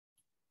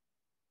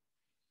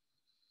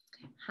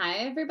Hi,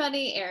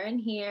 everybody. Erin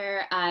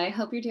here. I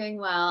hope you're doing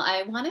well.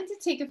 I wanted to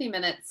take a few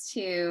minutes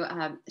to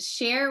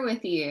share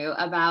with you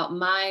about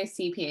my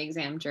CPA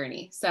exam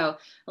journey. So,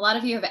 a lot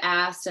of you have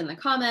asked in the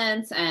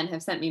comments and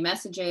have sent me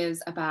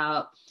messages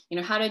about,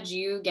 how did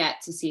you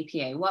get to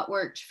CPA? What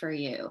worked for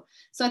you?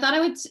 So, I thought I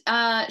would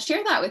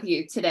share that with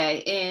you today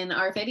in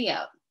our video.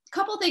 A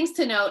couple things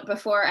to note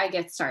before I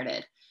get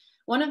started.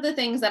 One of the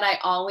things that I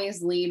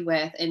always lead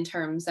with in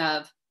terms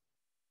of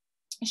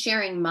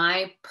sharing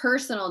my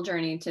personal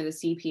journey to the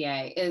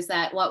CPA is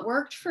that what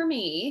worked for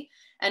me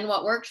and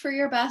what worked for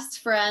your best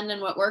friend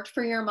and what worked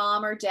for your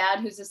mom or dad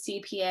who's a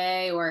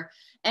CPA or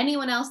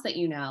anyone else that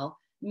you know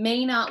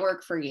may not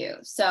work for you.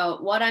 So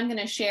what I'm going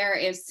to share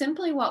is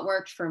simply what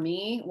worked for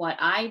me, what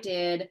I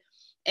did,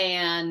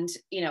 and,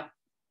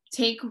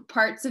 take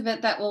parts of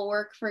it that will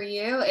work for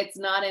you. It's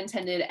not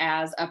intended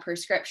as a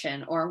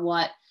prescription or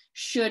what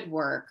should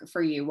work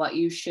for you, what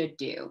you should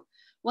do.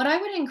 What I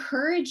would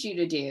encourage you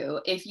to do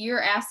if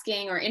you're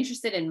asking or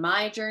interested in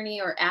my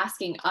journey or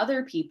asking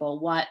other people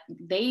what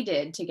they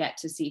did to get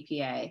to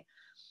CPA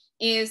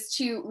is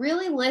to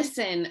really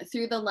listen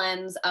through the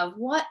lens of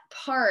what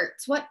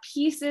parts, what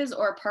pieces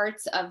or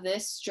parts of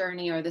this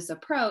journey or this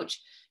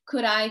approach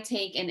could I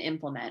take and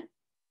implement.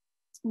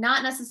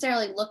 Not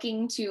necessarily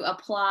looking to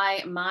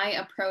apply my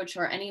approach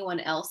or anyone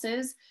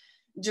else's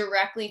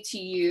directly to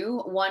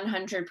you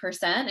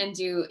 100% and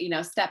do,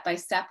 step by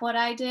step what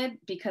I did,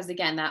 because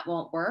again, that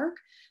won't work.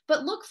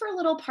 But look for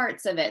little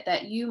parts of it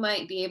that you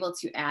might be able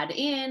to add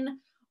in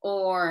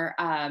or,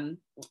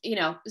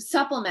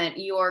 supplement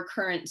your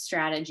current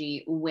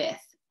strategy with,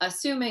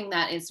 assuming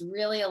that it's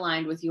really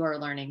aligned with your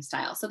learning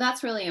style. So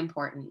that's really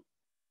important.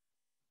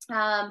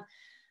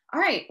 All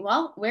right,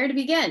 well, where to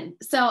begin?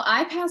 So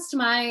I passed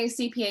my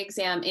CPA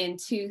exam in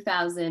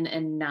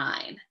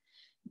 2009,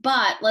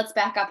 but let's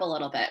back up a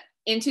little bit.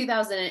 In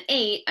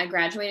 2008, I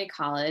graduated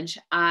college.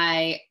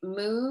 I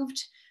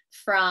moved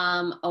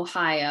from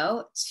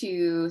Ohio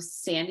to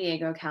San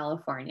Diego,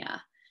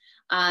 California.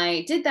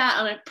 I did that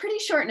on a pretty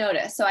short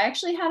notice. So I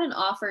actually had an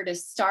offer to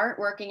start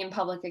working in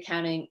public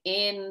accounting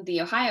in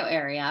the Ohio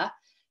area,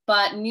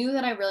 but knew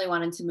that I really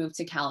wanted to move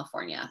to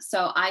California.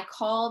 So I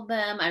called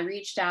them, I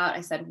reached out,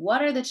 I said,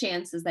 what are the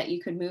chances that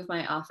you could move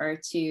my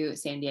offer to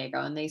San Diego?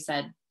 And they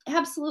said,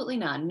 absolutely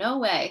none, no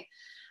way.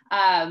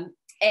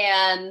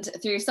 And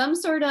through some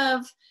sort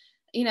of,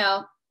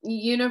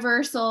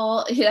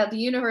 universal, the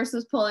universe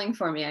was pulling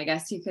for me, I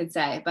guess you could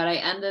say, but I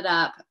ended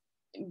up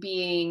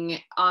being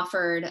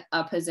offered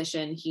a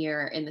position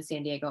here in the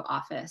San Diego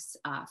office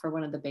for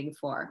one of the big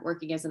four,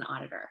 working as an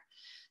auditor.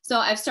 So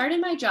I've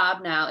started my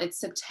job now. It's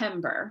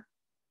September.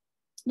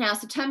 Now,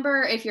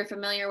 September, if you're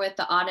familiar with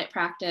the audit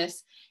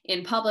practice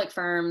in public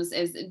firms,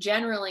 is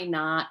generally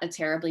not a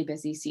terribly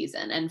busy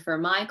season. And for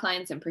my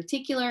clients in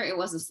particular, it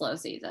was a slow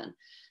season.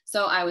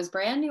 So I was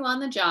brand new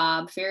on the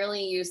job,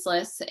 fairly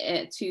useless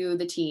to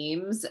the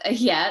teams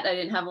yet. I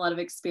didn't have a lot of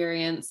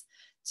experience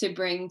to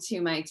bring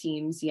to my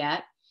teams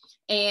yet.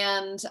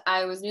 And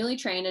I was newly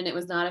trained and it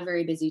was not a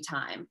very busy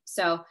time.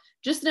 So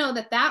just know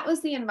that that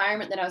was the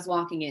environment that I was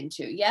walking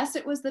into. Yes,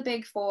 it was the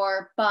big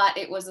four, but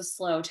it was a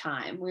slow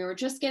time. We were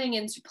just getting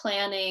into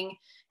planning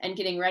and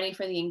getting ready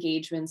for the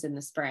engagements in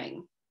the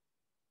spring.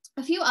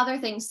 A few other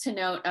things to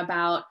note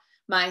about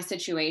my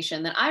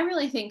situation that I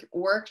really think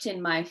worked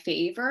in my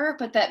favor,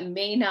 but that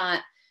may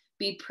not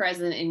be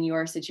present in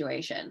your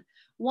situation.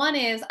 One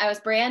is I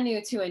was brand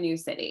new to a new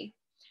city.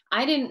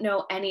 I didn't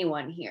know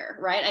anyone here,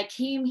 right? I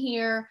came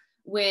here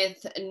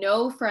with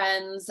no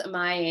friends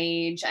my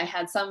age. I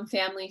had some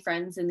family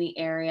friends in the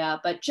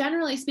area, but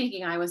generally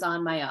speaking, I was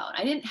on my own.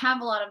 I didn't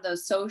have a lot of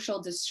those social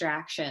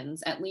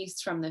distractions, at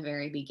least from the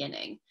very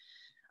beginning.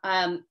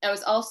 I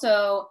was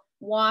also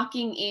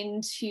walking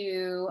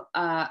into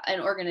an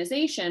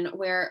organization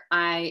where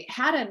I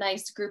had a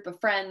nice group of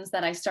friends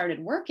that I started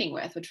working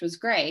with, which was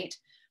great.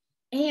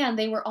 And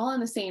they were all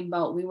in the same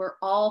boat. We were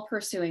all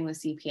pursuing the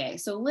CPA.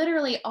 So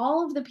literally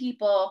all of the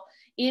people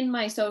in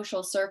my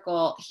social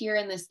circle here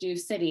in this new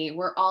city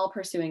were all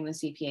pursuing the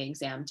CPA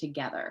exam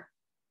together.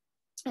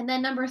 And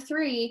then number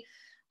three,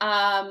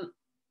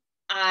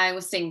 I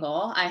was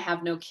single. I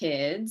have no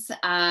kids.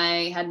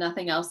 I had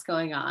nothing else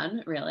going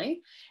on,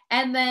 really.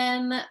 And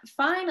then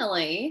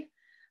finally,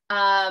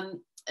 I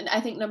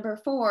think number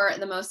four,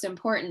 the most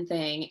important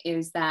thing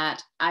is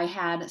that I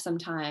had some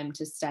time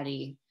to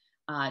study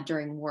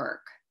during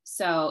work.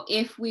 So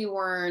if we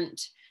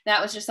weren't, that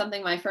was just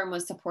something my firm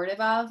was supportive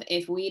of.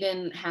 If we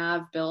didn't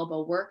have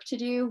billable work to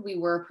do, we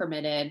were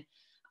permitted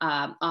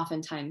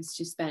oftentimes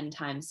to spend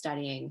time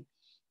studying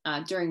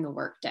during the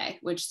workday,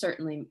 which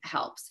certainly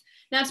helps.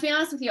 Now, to be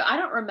honest with you, I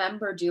don't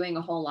remember doing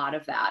a whole lot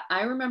of that.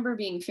 I remember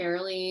being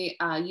fairly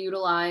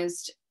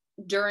utilized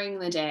during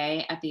the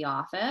day at the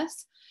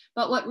office.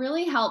 But what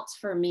really helped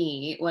for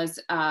me was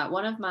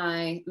one of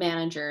my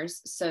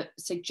managers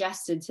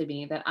suggested to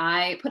me that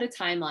I put a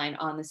timeline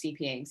on the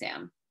CPA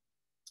exam.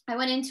 I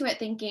went into it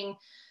thinking,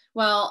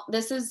 well,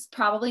 this is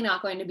probably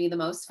not going to be the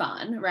most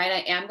fun, right?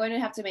 I am going to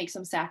have to make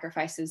some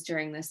sacrifices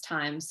during this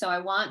time. So I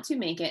want to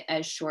make it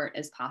as short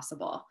as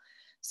possible.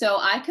 So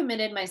I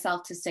committed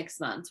myself to 6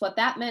 months. What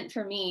that meant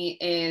for me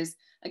is,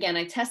 again,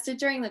 I tested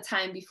during the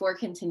time before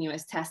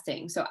continuous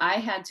testing. So I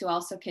had to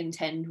also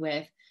contend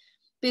with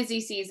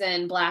busy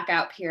season,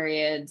 blackout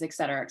periods, et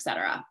cetera, et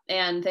cetera.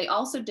 And they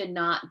also did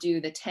not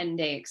do the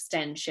 10-day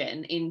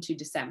extension into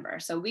December.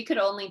 So we could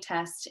only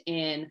test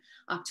in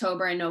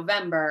October and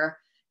November,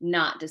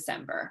 not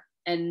December,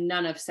 and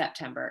none of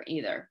September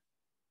either.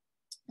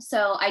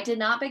 So I did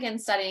not begin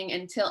studying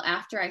until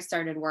after I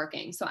started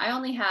working. So I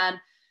only had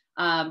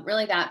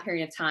really that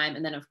period of time.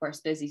 And then of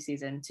course, busy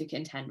season to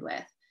contend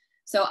with.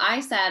 So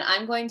I said,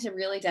 I'm going to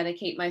really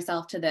dedicate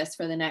myself to this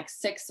for the next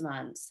 6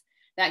 months.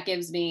 That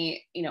gives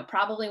me,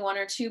 probably 1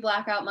 or 2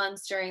 blackout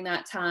months during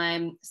that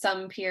time,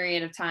 some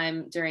period of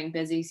time during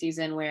busy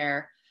season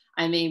where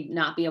I may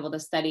not be able to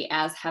study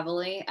as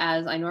heavily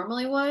as I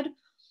normally would.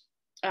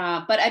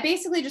 But I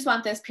basically just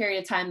want this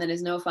period of time that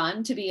is no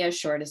fun to be as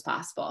short as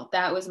possible.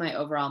 That was my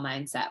overall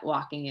mindset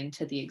walking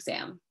into the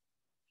exam.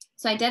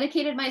 So I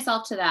dedicated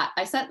myself to that.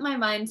 I set my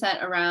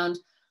mindset around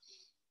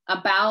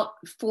about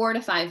 4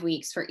 to 5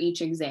 weeks for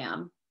each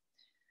exam.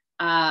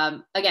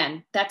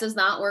 Again, that does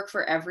not work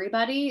for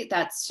everybody.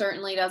 That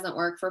certainly doesn't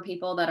work for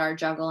people that are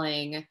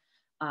juggling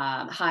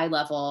high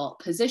level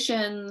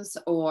positions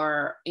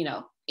or,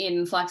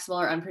 in flexible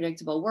or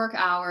unpredictable work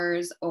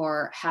hours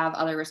or have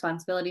other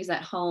responsibilities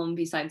at home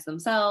besides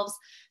themselves.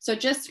 So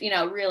just,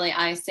 really,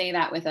 I say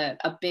that with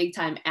a big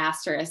time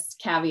asterisk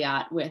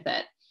caveat with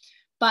it.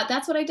 But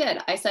that's what I did.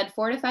 I said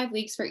 4 to 5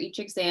 weeks for each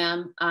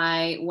exam.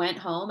 I went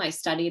home. I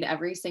studied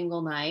every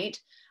single night.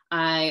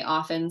 I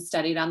often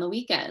studied on the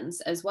weekends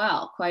as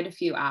well, quite a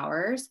few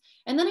hours.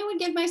 And then I would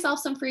give myself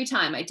some free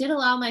time. I did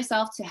allow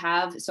myself to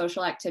have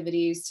social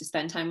activities, to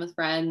spend time with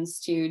friends,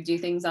 to do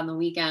things on the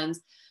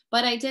weekends,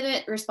 but I did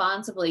it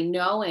responsibly,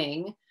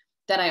 knowing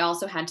that I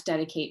also had to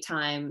dedicate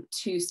time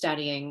to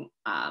studying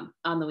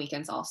on the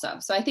weekends also.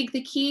 So I think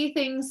the key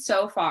things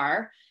so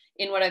far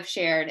in what I've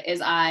shared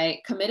is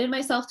I committed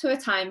myself to a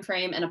time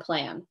frame and a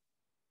plan.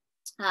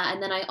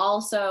 And then I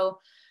also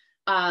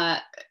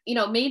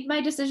made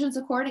my decisions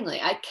accordingly.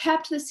 I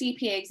kept the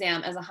CPA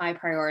exam as a high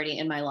priority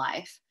in my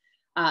life.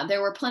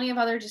 There were plenty of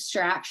other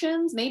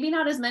distractions, maybe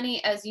not as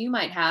many as you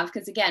might have,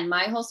 because again,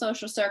 my whole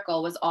social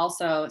circle was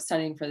also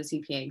studying for the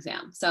CPA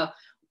exam. So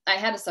I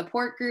had a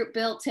support group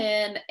built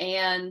in,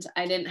 and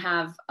I didn't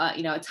have,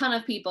 a ton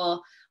of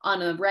people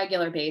on a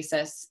regular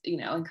basis,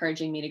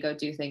 encouraging me to go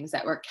do things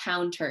that were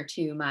counter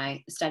to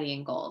my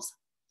studying goals.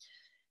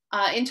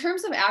 In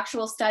terms of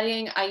actual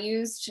studying, I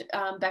used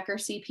Becker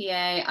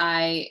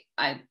CPA.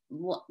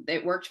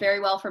 It worked very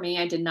well for me.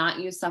 I did not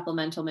use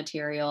supplemental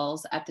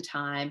materials at the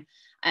time.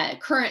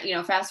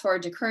 Fast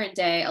forward to current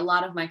day, a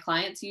lot of my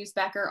clients use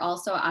Becker.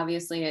 Also,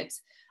 obviously,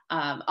 it's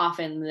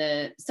often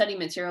the study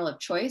material of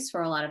choice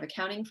for a lot of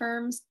accounting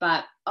firms,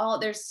 but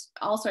there's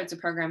all sorts of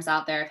programs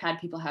out there. I've had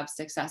people have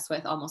success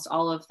with almost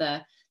all of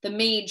the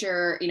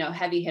major,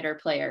 heavy hitter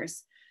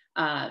players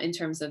in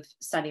terms of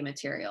study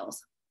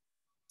materials.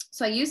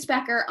 So I used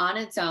Becker on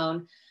its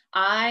own.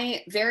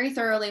 I very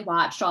thoroughly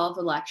watched all of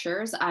the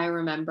lectures. I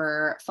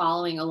remember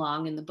following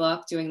along in the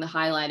book, doing the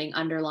highlighting,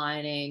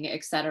 underlining,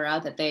 et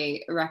cetera, that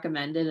they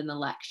recommended in the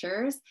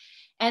lectures.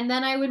 And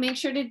then I would make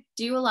sure to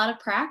do a lot of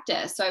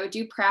practice. So I would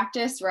do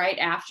practice right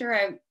after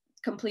I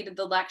completed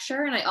the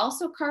lecture. And I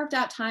also carved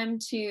out time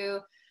to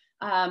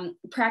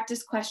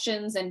practice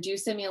questions and do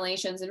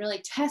simulations and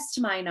really test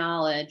my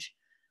knowledge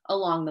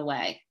along the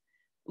way.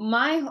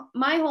 My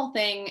whole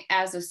thing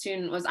as a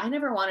student was I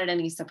never wanted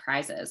any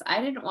surprises.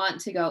 I didn't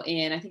want to go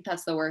in. I think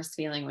that's the worst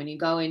feeling, when you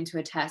go into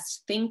a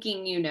test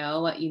thinking you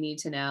know what you need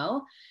to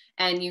know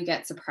and you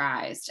get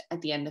surprised at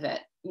the end of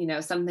it.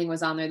 Something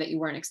was on there that you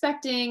weren't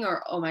expecting,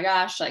 or, oh my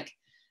gosh, like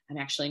I'm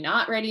actually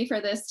not ready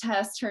for this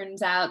test,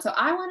 turns out. So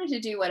I wanted to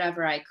do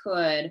whatever I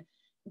could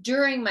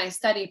during my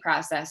study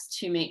process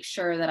to make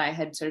sure that I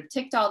had sort of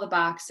ticked all the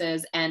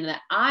boxes and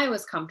that I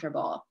was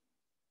comfortable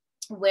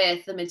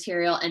with the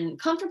material and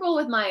comfortable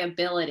with my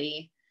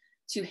ability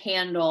to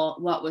handle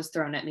what was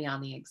thrown at me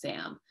on the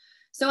exam.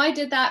 So I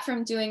did that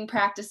from doing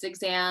practice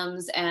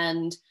exams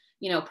and,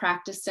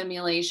 practice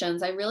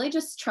simulations. I really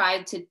just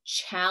tried to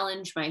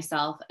challenge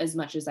myself as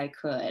much as I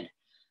could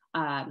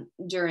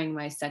during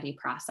my study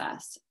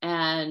process.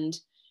 And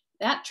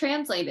that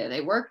translated.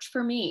 It worked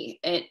for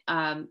me.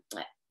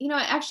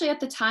 Actually at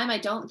the time, I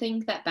don't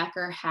think that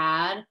Becker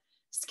had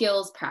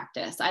skills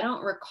practice. I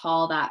don't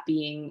recall that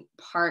being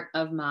part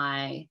of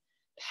my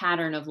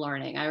pattern of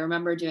learning. I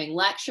remember doing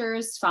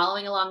lectures,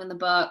 following along in the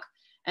book,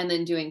 and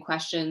then doing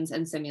questions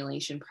and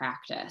simulation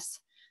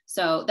practice.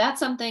 So that's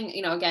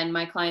something, again,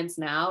 my clients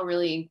now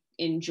really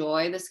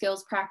enjoy the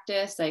skills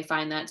practice. They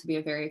find that to be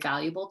a very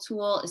valuable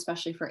tool,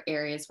 especially for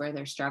areas where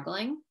they're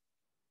struggling.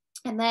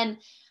 And then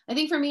I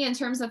think for me, in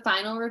terms of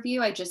final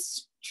review, I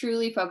just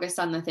truly focused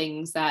on the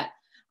things that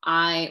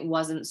I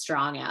wasn't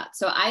strong at.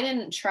 So I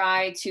didn't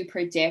try to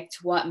predict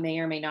what may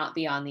or may not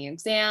be on the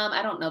exam.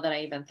 I don't know that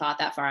I even thought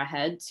that far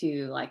ahead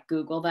to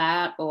Google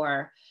that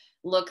or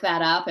look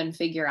that up and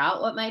figure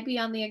out what might be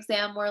on the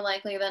exam more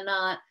likely than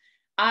not.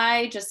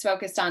 I just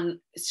focused on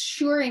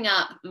shoring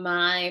up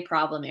my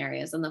problem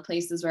areas and the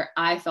places where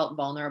I felt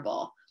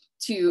vulnerable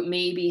to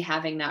maybe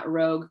having that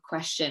rogue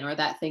question or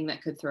that thing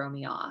that could throw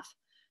me off.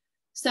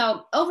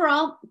 So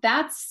overall,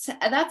 that's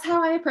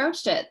how I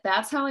approached it.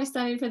 That's how I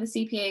studied for the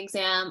CPA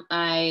exam.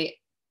 I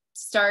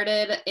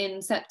started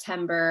in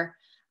September.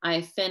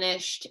 I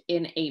finished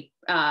in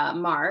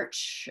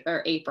March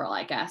or April,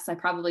 I guess. I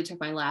probably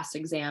took my last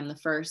exam the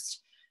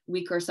first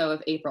week or so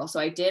of April. So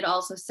I did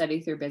also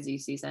study through busy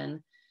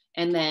season.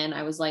 And then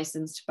I was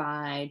licensed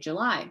by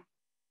July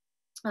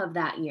of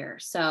that year.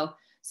 So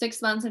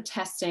 6 months of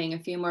testing, a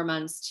few more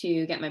months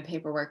to get my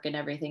paperwork and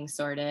everything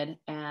sorted.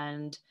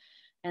 And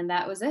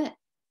that was it.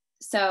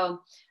 So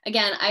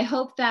again, I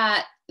hope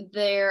that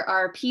there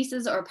are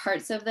pieces or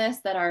parts of this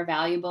that are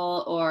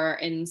valuable or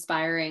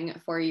inspiring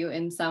for you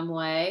in some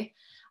way.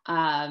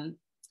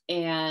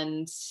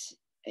 And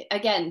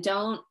again,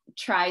 don't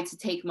try to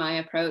take my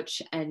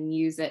approach and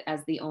use it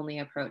as the only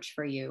approach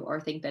for you or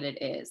think that it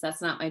is.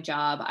 That's not my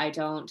job. I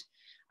don't,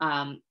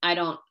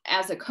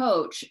 as a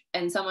coach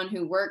and someone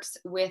who works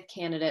with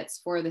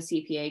candidates for the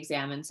CPA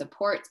exam and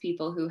supports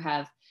people who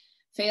have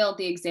failed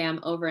the exam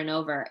over and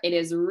over, it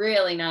is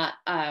really not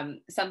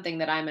something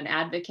that I'm an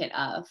advocate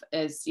of,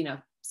 is,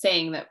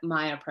 saying that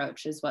my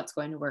approach is what's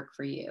going to work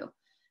for you.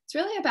 It's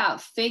really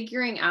about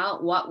figuring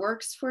out what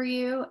works for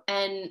you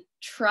and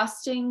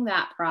trusting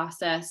that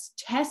process,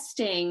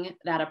 testing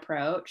that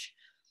approach,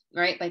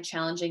 right? By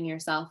challenging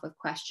yourself with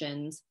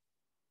questions.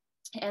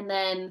 And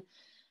then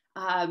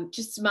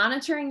just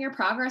monitoring your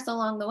progress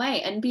along the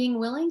way and being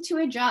willing to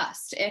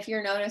adjust if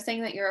you're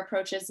noticing that your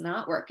approach is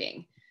not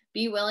working.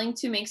 Be willing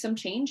to make some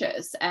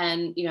changes,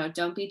 and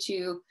don't be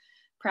too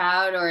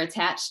proud or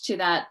attached to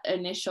that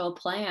initial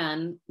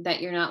plan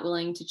that you're not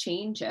willing to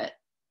change it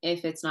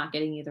if it's not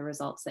getting you the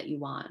results that you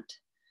want.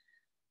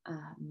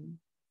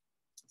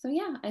 So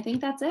yeah, I think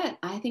that's it.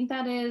 I think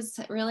that is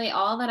really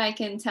all that I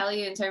can tell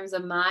you in terms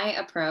of my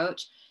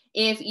approach.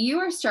 If you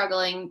are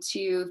struggling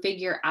to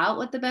figure out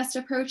what the best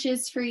approach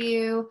is for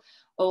you,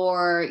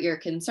 or you're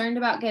concerned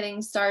about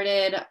getting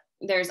started,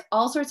 there's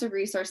all sorts of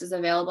resources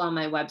available on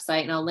my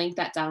website, and I'll link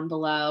that down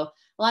below.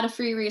 A lot of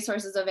free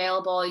resources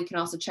available. You can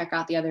also check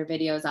out the other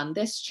videos on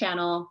this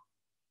channel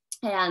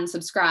and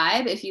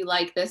subscribe if you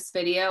like this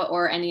video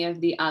or any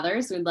of the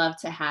others. We'd love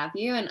to have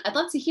you. And I'd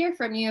love to hear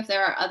from you if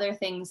there are other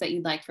things that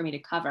you'd like for me to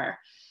cover.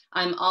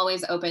 I'm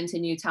always open to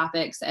new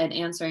topics and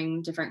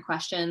answering different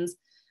questions.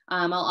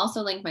 I'll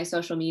also link my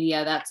social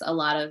media. That's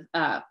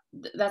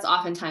that's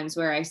oftentimes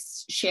where I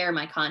share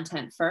my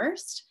content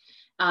first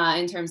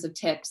in terms of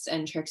tips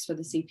and tricks for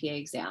the CPA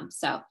exam.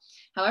 So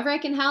however I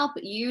can help,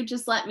 you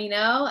just let me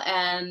know,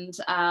 and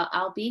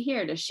I'll be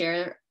here to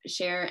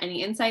share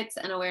any insights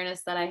and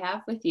awareness that I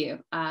have with you.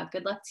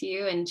 Good luck to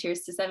you, and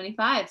cheers to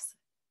 75s.